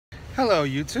Hello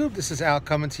YouTube, this is Al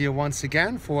coming to you once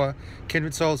again for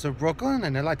Kindred Souls of Brooklyn,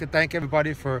 and I'd like to thank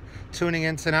everybody for tuning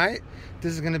in tonight.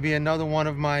 This is going to be another one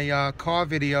of my car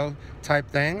video type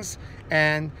things,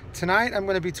 and tonight I'm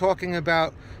going to be talking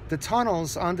about the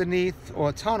tunnels underneath,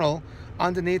 or tunnel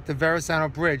underneath the Verrazano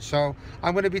Bridge. So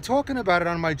I'm going to be talking about it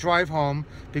on my drive home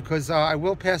because I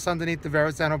will pass underneath the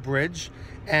Verrazano Bridge,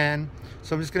 and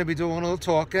so I'm just going to be doing a little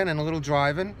talking and a little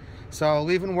driving. So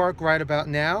leaving work right about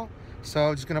now. So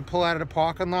I'm just going to pull out of the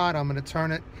parking lot. I'm going to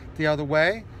turn it the other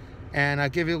way, and I'll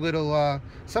give you a little,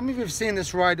 some of you have seen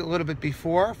this ride a little bit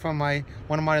before from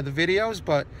one of my other videos,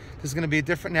 but this is going to be a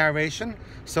different narration.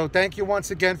 So thank you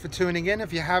once again for tuning in.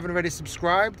 If you haven't already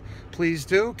subscribed, please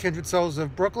do. Kindred Souls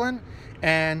of Brooklyn,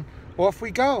 and off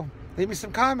we go. Leave me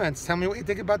some comments. Tell me what you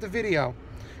think about the video,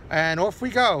 and off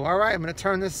we go. All right, I'm going to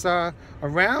turn this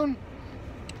around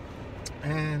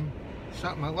and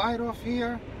shut my light off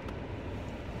here.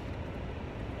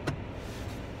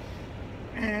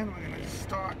 And we're going to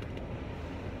start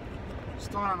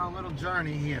on our little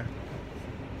journey here.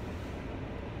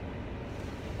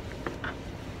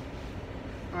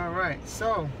 Alright,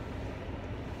 so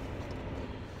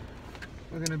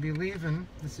we're going to be leaving.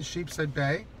 This is Sheepshead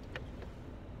Bay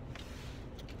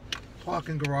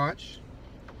parking garage.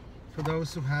 For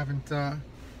those who haven't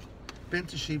been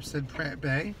to Sheepshead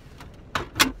Bay,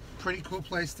 pretty cool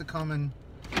place to come and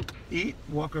eat,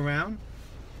 walk around.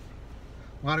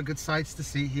 A lot of good sights to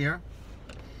see here.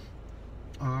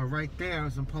 Right there,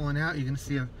 as I'm pulling out, you're going to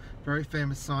see a very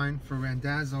famous sign for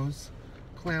Randazzo's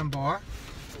Clam Bar.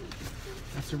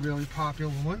 That's a really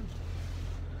popular one.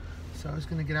 So I was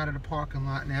going to get out of the parking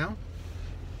lot now.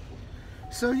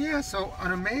 So yeah, so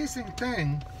an amazing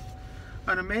thing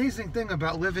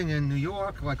about living in New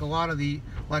York, like a lot of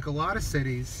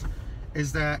cities,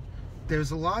 is that there's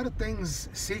a lot of things,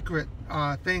 secret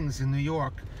things in New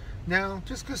York. Now,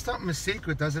 just because something is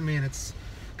secret doesn't mean it's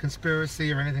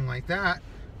conspiracy or anything like that,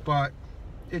 but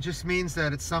it just means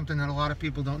that it's something that a lot of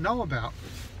people don't know about.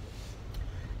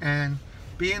 And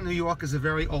being New York is a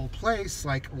very old place,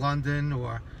 like London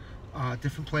or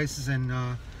different places in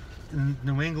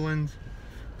New England.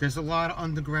 There's a lot of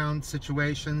underground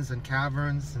situations and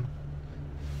caverns and,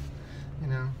 you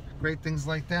know, great things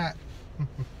like that.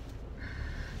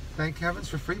 Thank heavens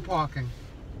for free parking.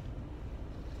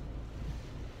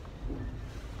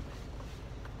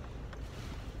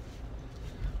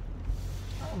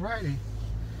 Alrighty,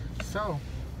 so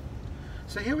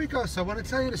here we go. So I want to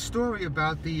tell you the story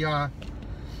about the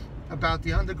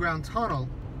underground tunnel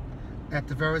at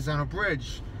the Verrazano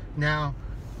Bridge. Now,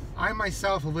 I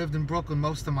myself have lived in Brooklyn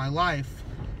most of my life,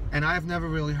 and I've never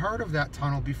really heard of that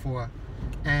tunnel before.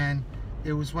 And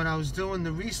it was when I was doing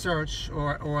the research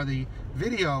or the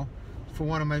video for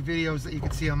one of my videos that you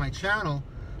can see on my channel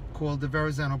called the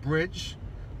Verrazano Bridge,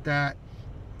 that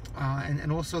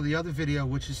and also the other video,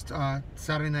 which is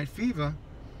Saturday Night Fever,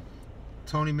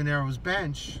 Tony Manero's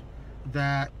Bench,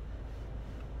 that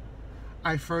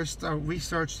I first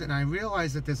researched, and I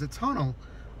realized that there's a tunnel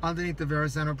underneath the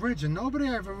Verrazano Bridge, and nobody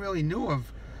I ever really knew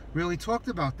of really talked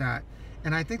about that.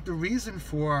 And I think the reason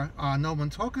for no one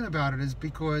talking about it is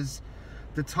because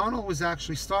the tunnel was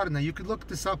actually started. Now, you could look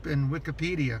this up in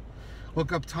Wikipedia.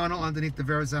 Look up tunnel underneath the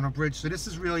Verrazano Bridge. So this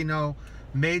is really no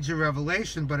major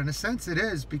revelation, but in a sense it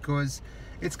is, because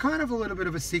it's kind of a little bit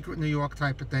of a secret New York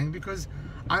type of thing, because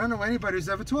I don't know anybody who's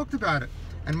ever talked about it,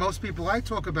 and most people I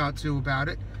talk about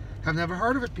it have never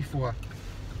heard of it before.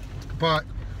 But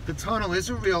the tunnel is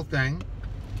a real thing,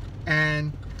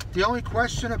 and the only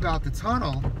question about the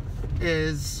tunnel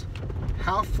is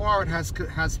how far it has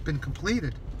been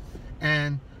completed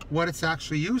and what it's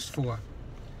actually used for.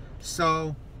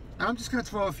 So I'm just going to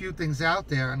throw a few things out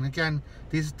there, and again,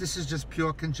 this is just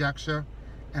pure conjecture,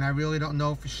 and I really don't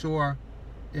know for sure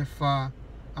if I'm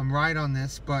right on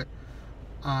this, but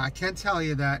I can tell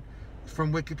you that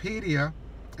from Wikipedia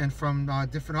and from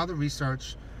different other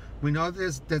research, we know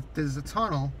that there's a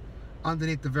tunnel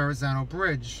underneath the Verrazano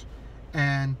Bridge,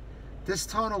 and this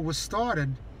tunnel was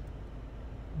started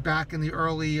back in the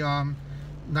early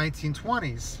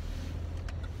 1920s,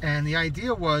 and the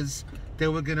idea was they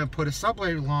were going to put a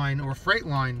subway line or a freight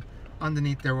line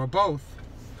underneath there, or both.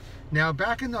 Now,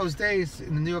 back in those days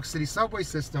in the New York City subway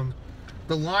system,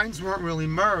 the lines weren't really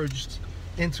merged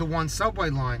into one subway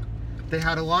line. They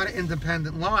had a lot of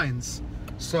independent lines.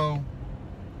 So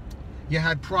you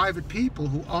had private people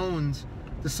who owned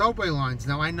the subway lines.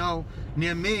 Now, I know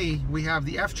near me we have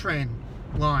the F train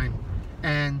line,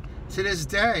 and to this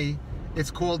day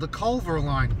it's called the Culver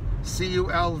line,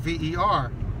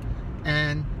 C-U-L-V-E-R.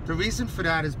 And the reason for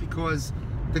that is because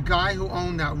the guy who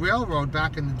owned that railroad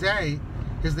back in the day,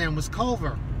 his name was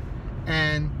Culver.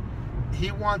 And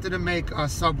he wanted to make a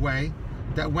subway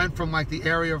that went from like the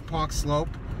area of Park Slope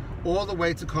all the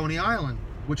way to Coney Island,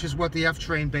 which is what the F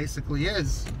train basically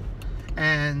is.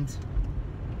 And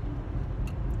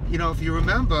you know, if you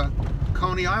remember,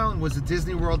 Coney Island was a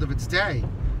Disney World of its day,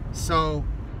 so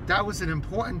that was an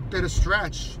important bit of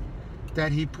stretch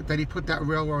that he put that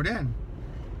railroad in,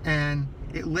 and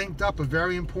it linked up a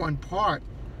very important part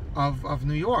of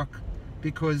New York,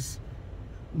 because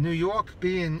New York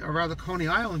being, or rather Coney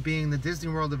Island being the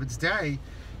Disney World of its day,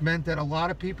 meant that a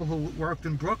lot of people who worked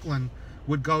in Brooklyn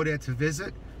would go there to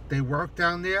visit. They worked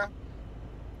down there.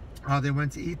 They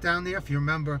went to eat down there. If you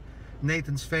remember,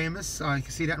 Nathan's Famous, you can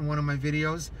see that in one of my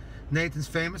videos. Nathan's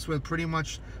Famous, where pretty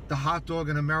much the hot dog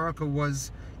in America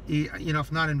was, you know,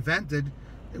 if not invented,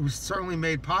 it was certainly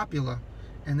made popular.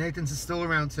 And Nathan's is still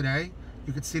around today.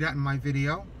 You could see that in my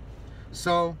video.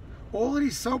 So all of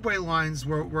these subway lines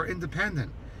were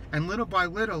independent, and little by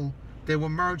little they were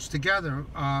merged together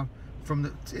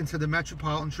into the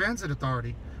Metropolitan Transit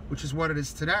Authority, which is what it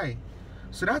is today.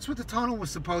 So that's what the tunnel was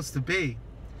supposed to be.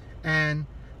 And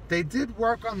they did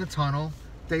work on the tunnel.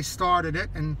 They started it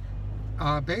and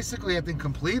basically I think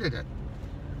completed it,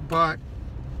 but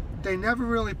they never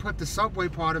really put the subway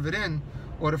part of it in,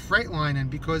 or the freight line in,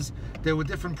 because there were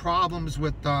different problems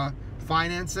with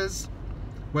finances,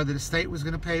 whether the state was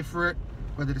going to pay for it,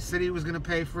 whether the city was going to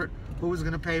pay for it, who was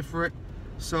going to pay for it.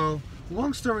 So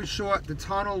long story short, the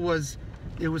tunnel was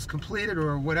completed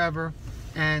or whatever,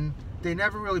 and they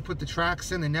never really put the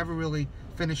tracks in. They never really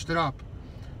finished it up.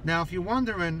 Now, if you're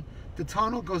wondering, the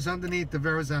tunnel goes underneath the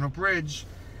Verrazano Bridge,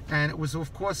 and it was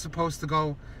of course supposed to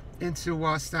go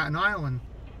into Staten Island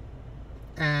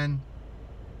and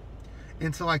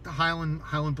into like the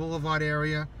Highland Boulevard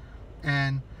area.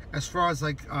 And as far as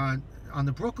like on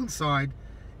the Brooklyn side,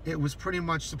 it was pretty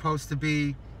much supposed to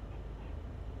be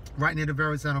right near the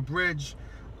Verrazano Bridge.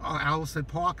 Owlshead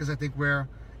Park is, I think, where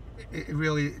it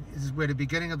really is, where the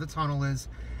beginning of the tunnel is.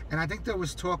 And I think there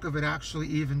was talk of it actually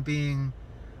even being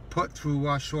put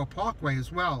through Shore Parkway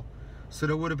as well. So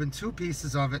there would have been two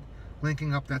pieces of it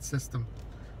linking up that system.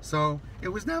 So it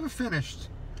was never finished.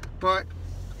 But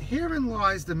herein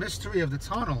lies the mystery of the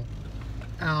tunnel,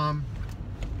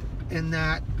 in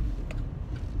that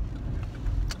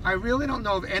I really don't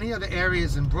know of any other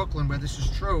areas in Brooklyn where this is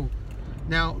true.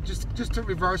 Now, just to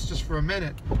reverse just for a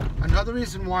minute, another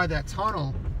reason why that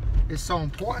tunnel is so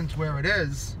important where it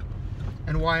is,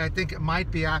 and why I think it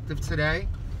might be active today,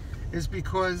 is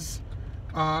because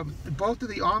both of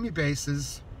the Army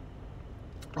bases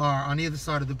are on either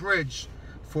side of the bridge.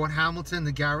 Fort Hamilton,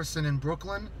 the garrison in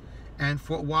Brooklyn, and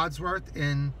Fort Wadsworth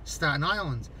in Staten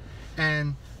Island.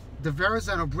 And the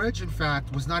Verrazano Bridge, in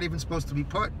fact, was not even supposed to be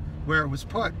put where it was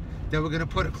put. They were going to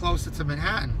put it closer to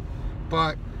Manhattan,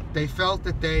 but they felt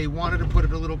that they wanted to put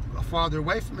it a little farther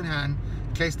away from Manhattan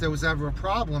in case there was ever a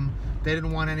problem. They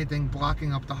didn't want anything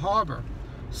blocking up the harbor.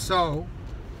 So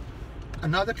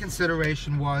another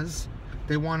consideration was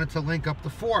they wanted to link up the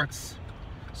forts.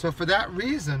 So for that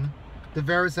reason, the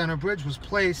Verrazano Bridge was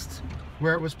placed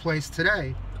where it was placed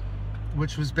today,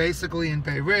 which was basically in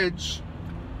Bay Ridge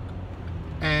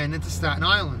and into Staten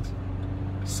Island.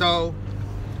 So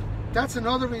that's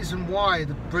another reason why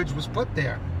the bridge was put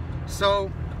there.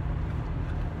 So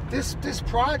this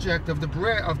project of the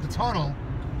tunnel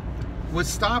was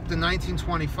stopped in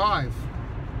 1925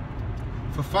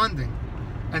 for funding,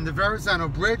 and the Verrazano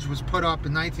Bridge was put up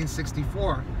in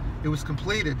 1964. It was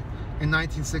completed in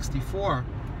 1964.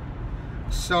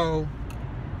 So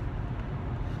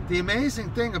the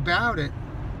amazing thing about it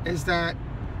is that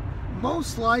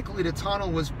most likely the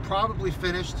tunnel was probably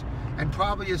finished and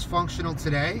probably is functional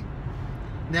today.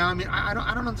 Now, I mean, I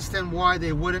don't understand why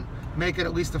they wouldn't make it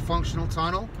at least a functional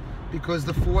tunnel, because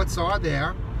the forts are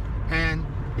there, and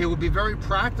it would be very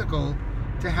practical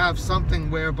to have something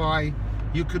whereby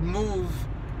you could move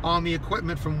Army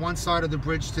equipment from one side of the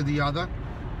bridge to the other,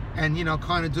 and, you know,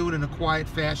 kind of do it in a quiet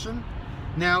fashion.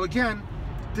 Now, again,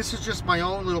 this is just my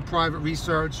own little private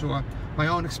research or my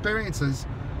own experiences.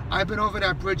 I've been over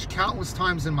that bridge countless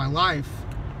times in my life,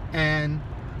 and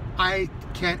I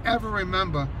can't ever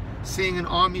remember seeing an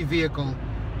Army vehicle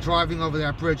driving over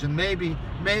that bridge, and maybe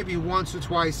once or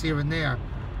twice here and there.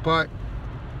 But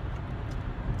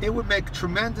it would make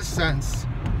tremendous sense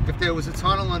if there was a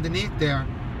tunnel underneath there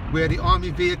where the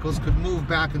Army vehicles could move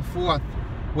back and forth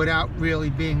without really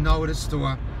being noticed,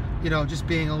 or, you know, just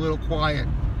being a little quiet.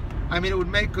 I mean, it would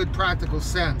make good practical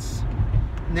sense.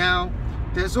 Now,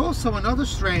 there's also another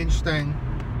strange thing,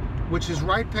 which is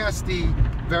right past the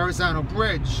Verrazano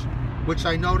Bridge, which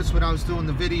I noticed when I was doing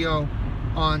the video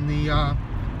on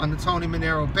the Tony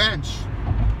Manero bench,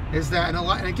 is that,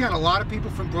 and again, a lot of people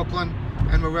from Brooklyn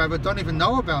and wherever don't even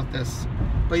know about this,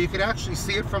 but you could actually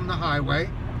see it from the highway,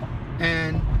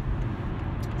 and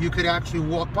you could actually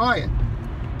walk by it.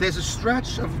 There's a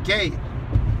stretch of gate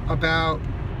about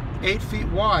 8 feet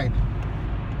wide,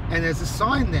 and there's a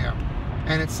sign there,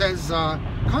 and it says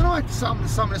kind of like some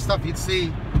of the stuff you'd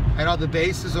see at other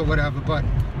bases or whatever, but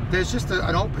there's just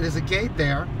there's a gate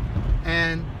there,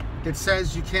 and it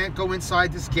says you can't go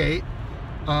inside this gate,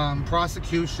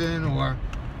 prosecution or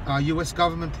U.S.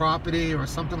 government property or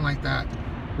something like that,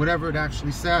 whatever it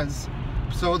actually says.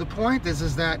 So the point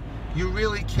is that you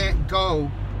really can't go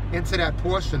into that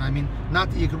portion. I mean,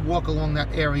 not that you could walk along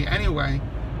that area anyway.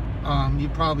 You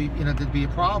probably, there'd be a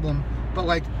problem, but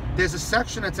like there's a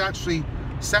section that's actually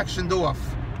sectioned off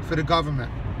for the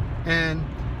government, and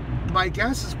my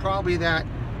guess is probably that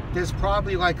there's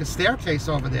probably like a staircase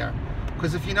over there,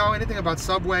 because if you know anything about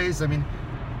subways, I mean,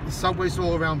 the subways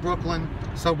all around Brooklyn,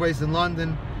 subways in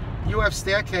London, you have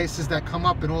staircases that come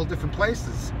up in all different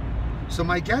places. So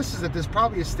my guess is that there's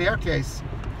probably a staircase,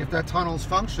 if that tunnel's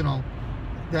functional,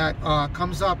 that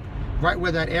comes up right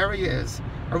where that area is.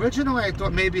 Originally I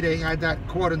thought maybe they had that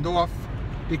cordoned off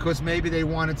because maybe they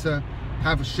wanted to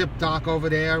have a ship dock over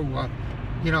there, or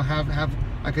have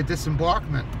like a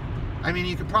disembarkment. I mean,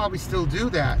 you could probably still do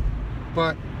that,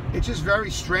 but it's just very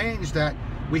strange that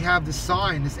we have this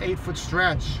sign, this 8-foot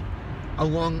stretch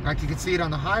along, like you can see it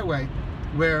on the highway,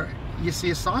 where you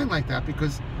see a sign like that,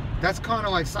 because that's kind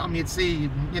of like something you'd see,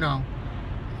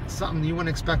 something you wouldn't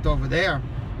expect over there.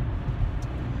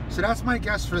 So that's my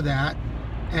guess for that,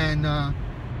 and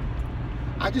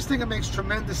I just think it makes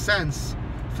tremendous sense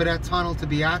for that tunnel to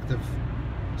be active.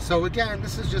 So again,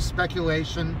 this is just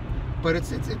speculation, but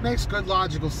it makes good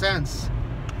logical sense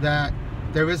that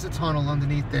there is a tunnel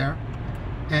underneath there.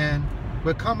 And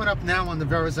we're coming up now on the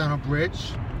Verrazano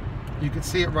Bridge. You can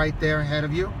see it right there ahead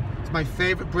of you. It's my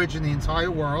favorite bridge in the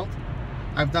entire world.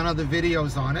 I've done other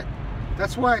videos on it.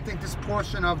 That's why I think this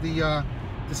portion of the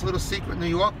this little secret New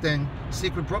York thing,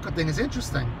 secret Brooklyn thing, is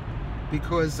interesting,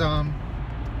 because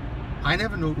I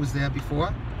never knew it was there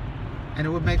before, and it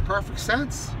would make perfect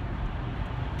sense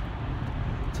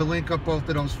to link up both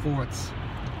of those forts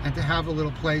and to have a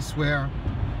little place where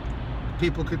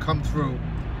people could come through.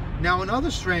 Now,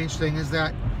 another strange thing is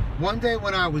that one day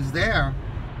when I was there,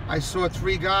 I saw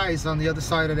 3 guys on the other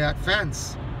side of that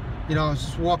fence. I was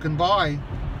just walking by,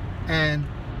 and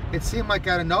it seemed like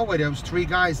out of nowhere there was 3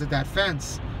 guys at that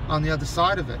fence on the other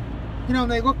side of it.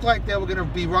 And they looked like they were going to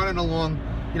be running along,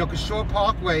 because Shore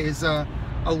Parkway is a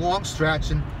long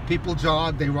stretch, and people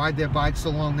jog, they ride their bikes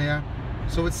along there.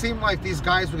 So it seemed like these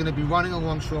guys were going to be running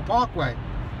along Shore Parkway,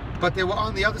 but they were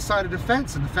on the other side of the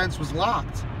fence, and the fence was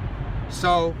locked.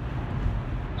 So,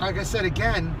 like I said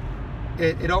again,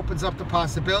 it opens up the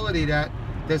possibility that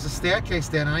there's a staircase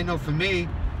there. And I know for me,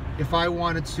 if I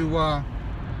wanted to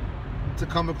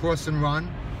come across and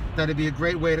run, that'd be a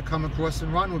great way to come across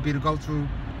and run, would be to go through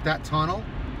that tunnel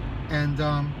and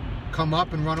come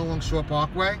up and run along Shore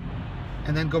Parkway,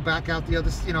 and then go back out the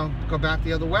other, go back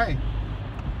the other way.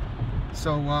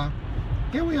 So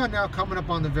here we are now, coming up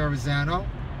on the Verrazano.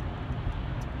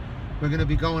 We're going to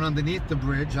be going underneath the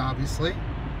bridge, obviously.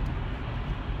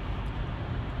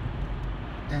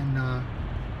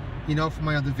 And from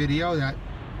my other video, that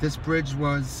this bridge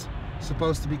was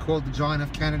supposed to be called the John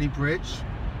F. Kennedy Bridge,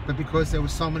 but because there were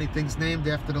so many things named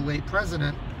after the late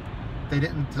president, they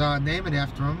didn't name it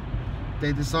after him.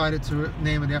 They decided to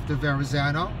name it after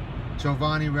Verrazano,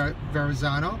 Giovanni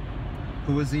Verrazano,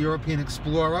 who was the European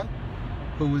explorer,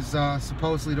 who was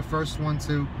supposedly the first one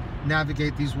to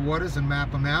navigate these waters and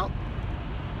map them out.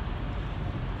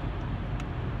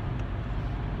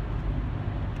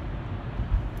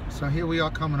 So here we are,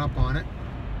 coming up on it.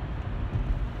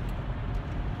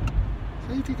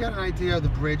 So you can get an idea of the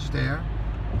bridge there.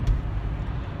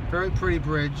 Very pretty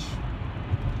bridge.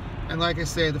 And like I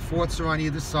say, the forts are on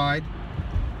either side.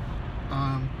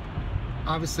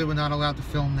 Obviously we're not allowed to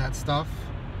film that stuff,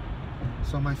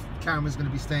 so my camera's going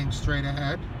to be staying straight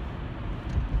ahead.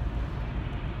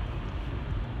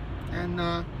 And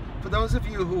for those of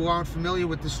you who aren't familiar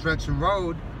with this stretch of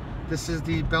road, this is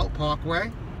the Belt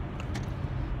Parkway.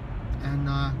 And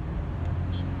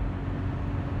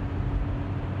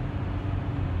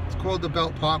it's called the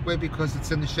Belt Parkway because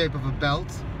it's in the shape of a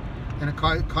belt, and it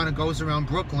kind of goes around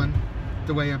Brooklyn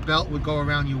the way a belt would go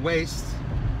around your waist.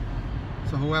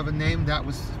 So whoever named that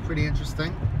was pretty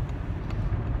interesting.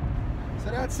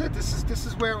 So that's it. This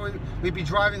is where we'd be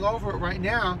driving over it right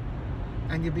now,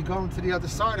 and you'd be going to the other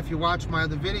side. If you watch my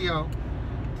other video,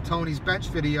 the Tony's Bench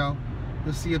video,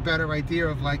 you'll see a better idea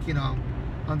of, like,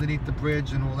 underneath the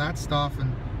bridge and all that stuff,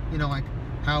 and like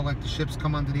how, like, the ships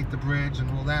come underneath the bridge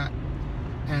and all that.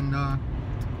 And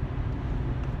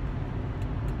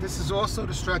this is also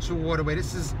the stretch of waterway.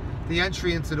 This is the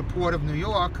entry into the port of New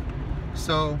York.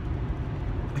 So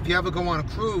if you ever go on a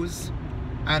cruise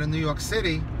out of New York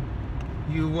City,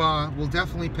 you will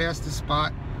definitely pass this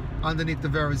spot underneath the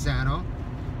Verrazano,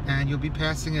 and you'll be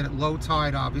passing it at low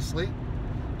tide, obviously,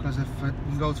 because if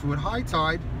you go through at high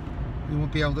tide, you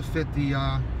won't be able to fit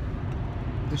the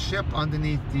ship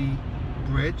underneath the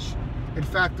bridge. In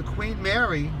fact, the Queen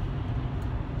Mary,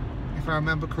 if I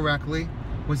remember correctly,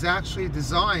 was actually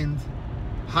designed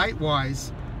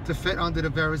height-wise to fit under the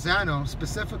Verrazano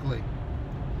specifically.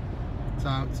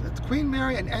 So it's Queen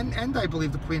Mary and I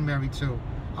believe the Queen Mary too,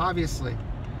 obviously,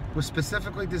 was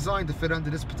specifically designed to fit under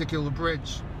this particular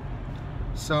bridge.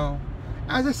 So,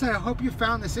 as I said, I hope you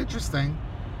found this interesting.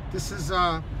 This is,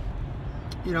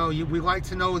 you know, we like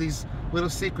to know these little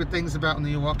secret things about New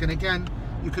York. And again,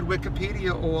 you could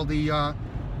Wikipedia all the,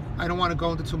 I don't want to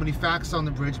go into too many facts on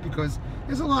the bridge because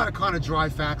there's a lot of kind of dry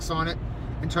facts on it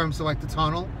in terms of like the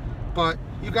tunnel. But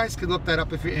you guys could look that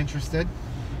up if you're interested.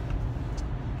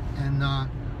 And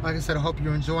like I said, I hope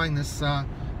you're enjoying this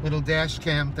little dash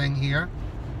cam thing here.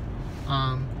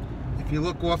 If you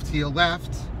look off to your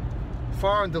left,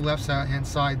 far on the left hand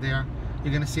side there,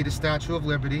 you're going to see the Statue of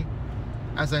Liberty.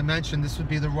 As I mentioned, this would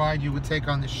be the ride you would take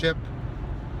on the ship.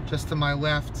 Just to my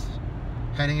left,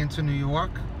 heading into New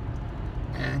York.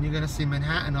 And you're going to see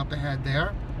Manhattan up ahead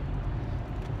there.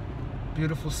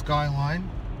 Beautiful skyline.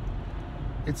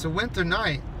 It's a winter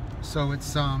night, so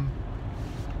it's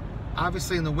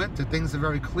obviously in the winter things are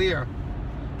very clear.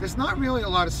 There's not really a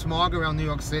lot of smog around New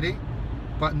York City,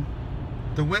 but in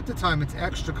the winter time it's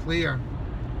extra clear.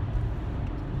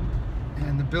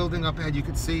 And the building up ahead, you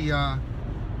can see the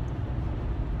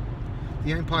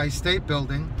Empire State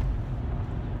Building.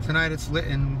 Tonight it's lit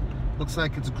in, looks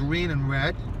like it's green and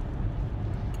red.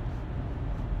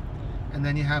 And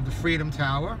then you have the Freedom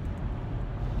Tower.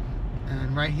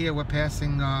 And right here we're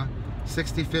passing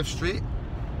 65th Street.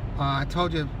 I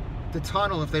told you the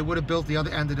tunnel, if they would have built the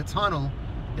other end of the tunnel,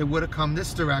 it would have come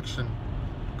this direction,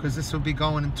 because this would be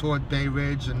going in toward Bay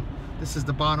Ridge, and this is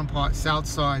the bottom part, south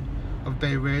side of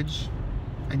Bay Ridge,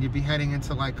 and you'd be heading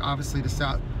into like obviously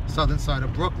the southern side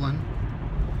of Brooklyn,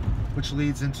 which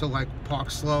leads into like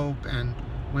Park Slope and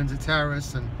Windsor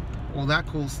Terrace and all that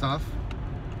cool stuff.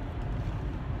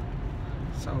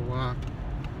 So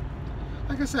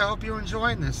like I said, I hope you're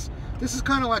enjoying this. This is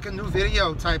kind of like a new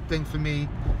video type thing for me,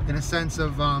 in a sense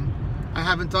of I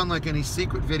haven't done like any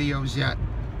secret videos yet.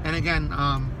 And again,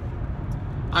 I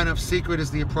don't know if secret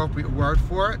is the appropriate word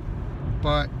for it,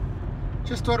 but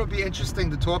just thought it would be interesting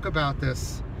to talk about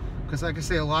this, because like I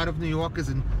say, a lot of New Yorkers,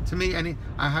 and to me,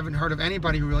 I haven't heard of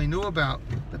anybody who really knew about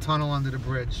the tunnel under the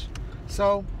bridge.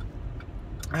 So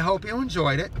I hope you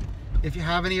enjoyed it. If you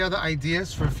have any other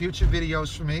ideas for future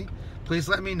videos for me, please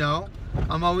let me know.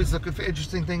 I'm always looking for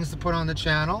interesting things to put on the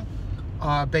channel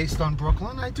based on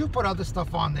Brooklyn. I do put other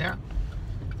stuff on there,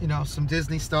 you know, some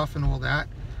Disney stuff and all that.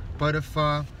 But if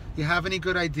you have any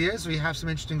good ideas or you have some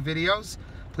interesting videos,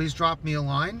 please drop me a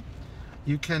line.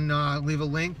 You can leave a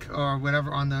link or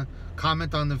whatever on the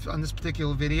comment on this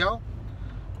particular video,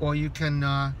 or you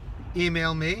can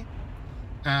email me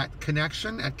at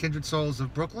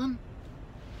connection@kindredsoulsofbrooklyn.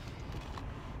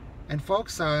 And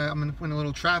folks, I'm in a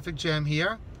little traffic jam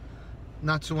here,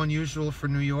 not too unusual for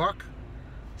New York.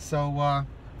 So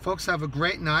folks, have a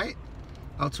great night.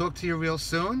 I'll talk to you real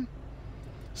soon.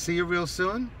 See you real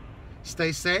soon.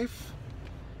 Stay safe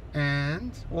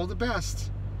and all the best.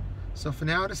 So for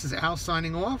now, this is Al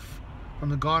signing off from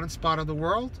the garden spot of the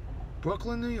world,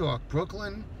 Brooklyn, New York,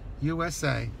 Brooklyn,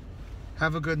 USA.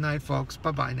 Have a good night, folks.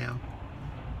 Bye-bye now.